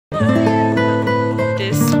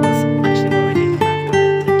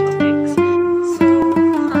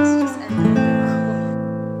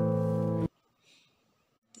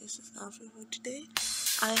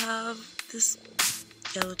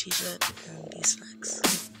t-shirt and these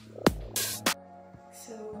slacks.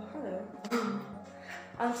 So, hello.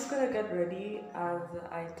 I'm just gonna get ready as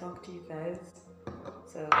I talk to you guys.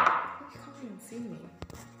 So, you can't even see me.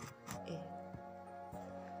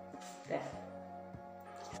 There.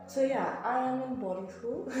 So yeah, I am in boarding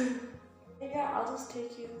school. Yeah, I'll just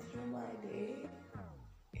take you through my day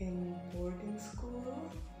in boarding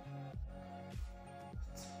school.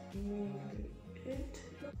 That's really it.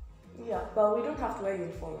 Yeah, but we don't have to wear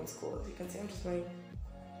uniform in school. As you can see, I'm just wearing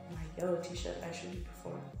my yellow t-shirt I showed you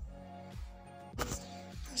before. I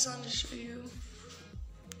just wanted to show you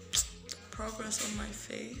the progress on my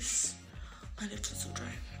face. My lips are so dry,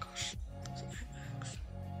 oh my gosh. So eye bags.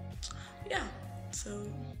 Yeah, so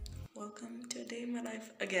welcome to a day in my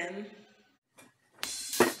life again.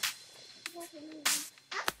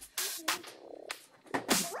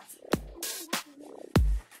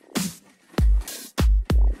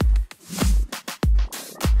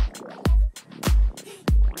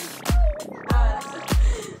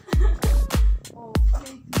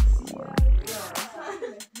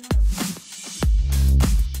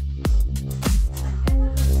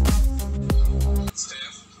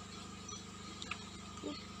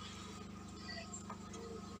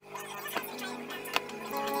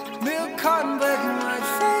 Milk cotton black and white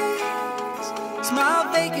face,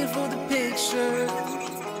 smile vacant for the picture.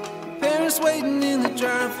 Parents waiting in the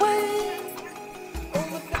driveway.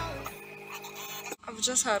 I've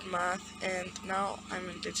just had math and now I'm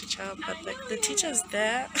in literature, but like the teacher's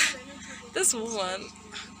there. This woman,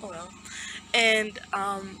 oh well. And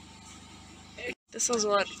this was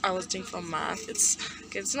what I was doing for math.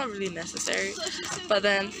 It's not really necessary, but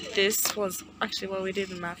then this was actually what we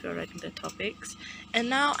did in math. We were writing the topics, and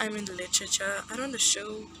now I'm in literature. I don't want to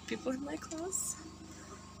show people in my class,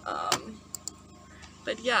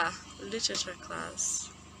 but yeah, literature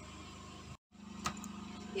class.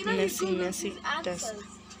 Messy desk.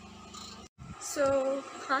 So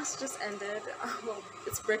class just ended. Well,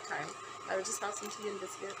 it's break time. I will just have some tea and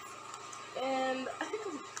biscuits, and I think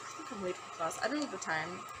I'm late for class. I don't know the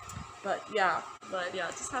time, but yeah,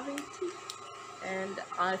 just having tea, and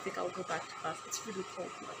I think I'll go back to class. It's really cold,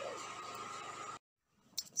 my guys.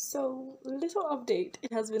 So, little update.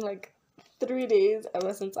 It has been like 3 days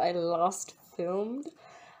ever since I last filmed.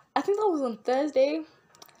 I think that was on Thursday,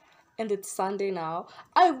 and it's Sunday now.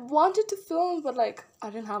 I wanted to film, but like I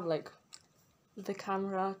didn't have like the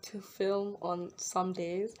camera to film on some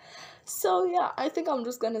days. So yeah, I think I'm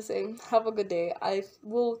just gonna say have a good day. I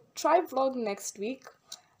will try vlog next week.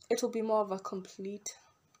 It will be more of a complete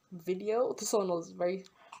video. This one was very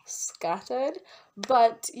scattered,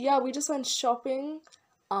 but yeah, we just went shopping.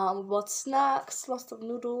 Bought snacks, lots of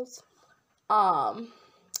noodles.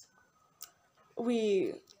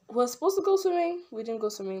 We were supposed to go swimming. We didn't go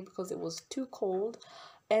swimming because it was too cold.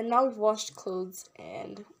 And now we've washed clothes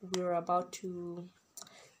and we're about to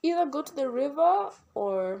either go to the river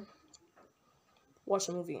or watch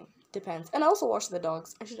a movie. Depends. And I also watch the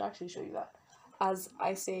dogs. I should actually show you that as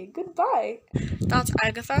I say goodbye. That's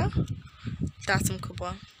Agatha. That's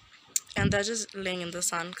Mkubwa. And they're just laying in the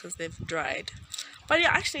sun because they've dried. But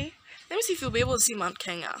yeah, actually, let me see if you'll be able to see Mount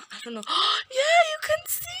Kenya. I don't know. Yeah, you can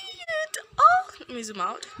see it. Oh, let me zoom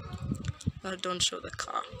out. No, don't show the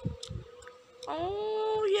car.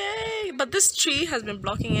 Oh, yay. But this tree has been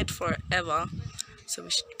blocking it forever. So we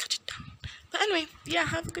should cut it down. But anyway, yeah,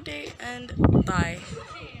 have a good day and bye.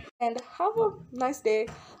 And have a nice day.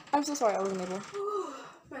 I'm so sorry I wasn't able. Oh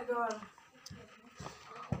my god.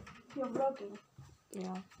 You're vlogging.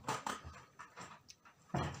 Yeah.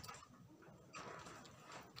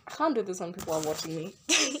 I can't do this when people are watching me.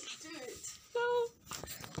 Do it.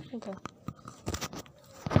 No. Okay.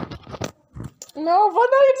 No, but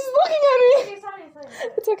now you're just looking at me. Okay, sorry.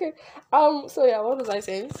 It's okay. So yeah, what was I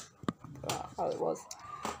saying? How it was.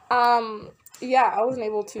 Yeah, I wasn't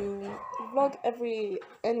able to vlog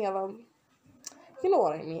any of them. You know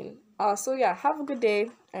what I mean. So yeah, have a good day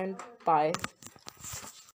and bye.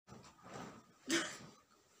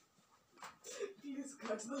 Please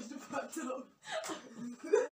cut those part out.